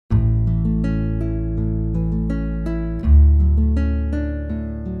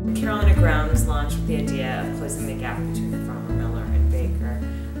ground was launched with the idea of closing the gap between the farmer, miller, and baker.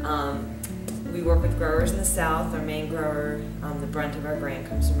 We work with growers in the South. Our main grower, the brunt of our grain,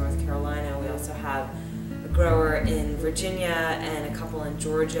 comes from North Carolina. We also have a grower in Virginia and a couple in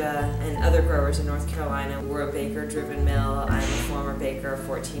Georgia and other growers in North Carolina. We're a baker-driven mill. I'm a former baker,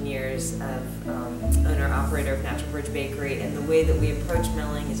 14 years of owner-operator of Natural Bridge Bakery, and the way that we approach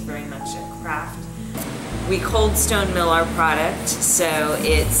milling is very much a craft. We cold stone mill our product, so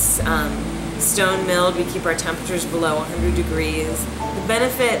it's stone milled. We keep our temperatures below 100 degrees. The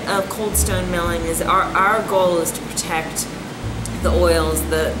benefit of cold stone milling is our goal is to protect the oils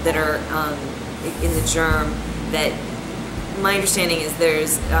that are in the germ. That my understanding is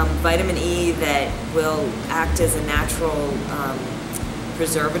there's vitamin E that will act as a natural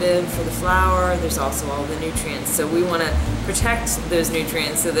preservative for the flour. There's also all the nutrients. So we want to protect those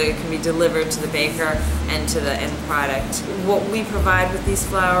nutrients so that it can be delivered to the baker and to the end product. What we provide with these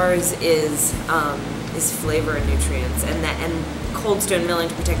flours is flavor and nutrients, and cold stone milling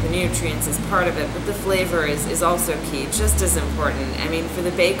to protect the nutrients is part of it, but the flavor is also key, just as important. I mean, for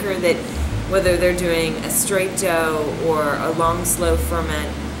the baker, that whether they're doing a straight dough or a long slow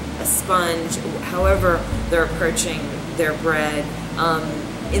ferment, a sponge, however they're approaching their bread.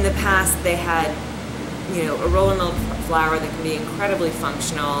 In the past, they had, a roller milled flour that can be incredibly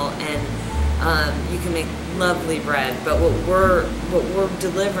functional, and you can make lovely bread. But what we're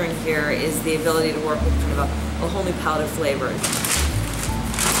delivering here is the ability to work with kind of a whole new palette of flavors.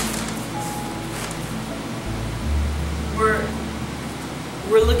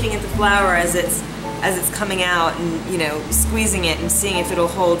 We're looking at the flour as it's coming out, and squeezing it and seeing if it'll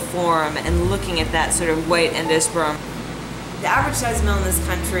hold form, and looking at that sort of white endosperm. The average size mill in this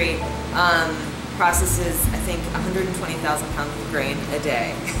country processes, I think, 120,000 pounds of grain a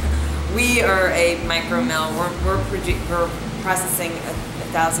day. We are a micro mill. We're processing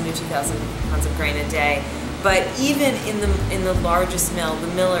 1,000 to 2,000 pounds of grain a day. But even in the largest mill, the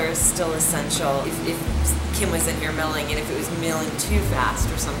miller is still essential. If Kim was in here milling, and if it was milling too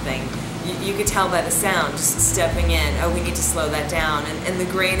fast or something, you could tell by the sound, just stepping in, oh, we need to slow that down. And the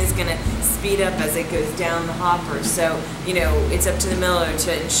grain is going to speed up as it goes down the hopper. So, it's up to the miller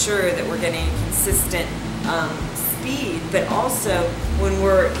to ensure that we're getting consistent speed. But also, when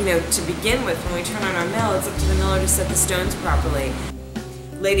we're, to begin with, when we turn on our mill, it's up to the miller to set the stones properly.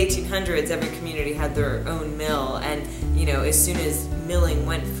 Late 1800s, every community had their own mill, and as soon as milling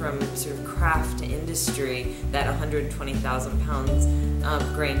went from sort of craft to industry, that 120,000 pounds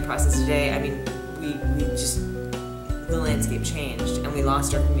of grain processed a day, I mean, the landscape changed, and we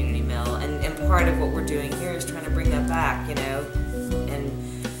lost our community mill, and part of what we're doing here is trying to bring that back, and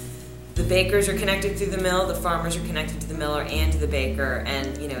the bakers are connected through the mill, the farmers are connected to the miller and to the baker,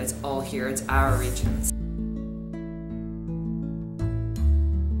 and it's all here, it's our region.